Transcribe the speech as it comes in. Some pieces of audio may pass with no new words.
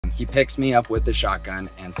He picks me up with the shotgun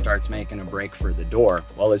and starts making a break for the door.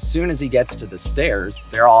 Well, as soon as he gets to the stairs,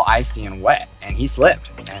 they're all icy and wet, and he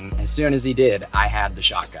slipped. And as soon as he did, I had the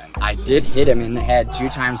shotgun. I did hit him in the head 2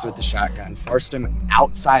 times with the shotgun, forced him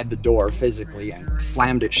outside the door physically and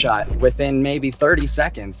slammed it shut. Within maybe 30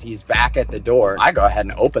 seconds, he's back at the door. I go ahead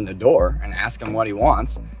and open the door and ask him what he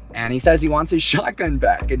wants. And he says he wants his shotgun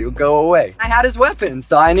back and he'll go away. I had his weapon,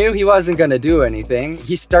 so I knew he wasn't gonna do anything.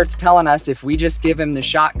 He starts telling us if we just give him the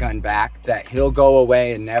shotgun back, that he'll go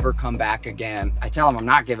away and never come back again. I tell him I'm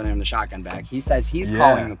not giving him the shotgun back. He says he's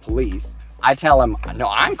calling the police. I tell him, no,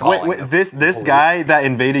 I'm calling the this police. guy that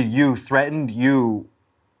invaded you threatened you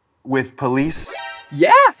with police?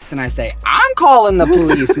 Yeah. And I say, I'm calling the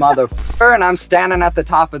police, motherfucker. And I'm standing at the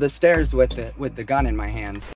top of the stairs with the gun in my hands.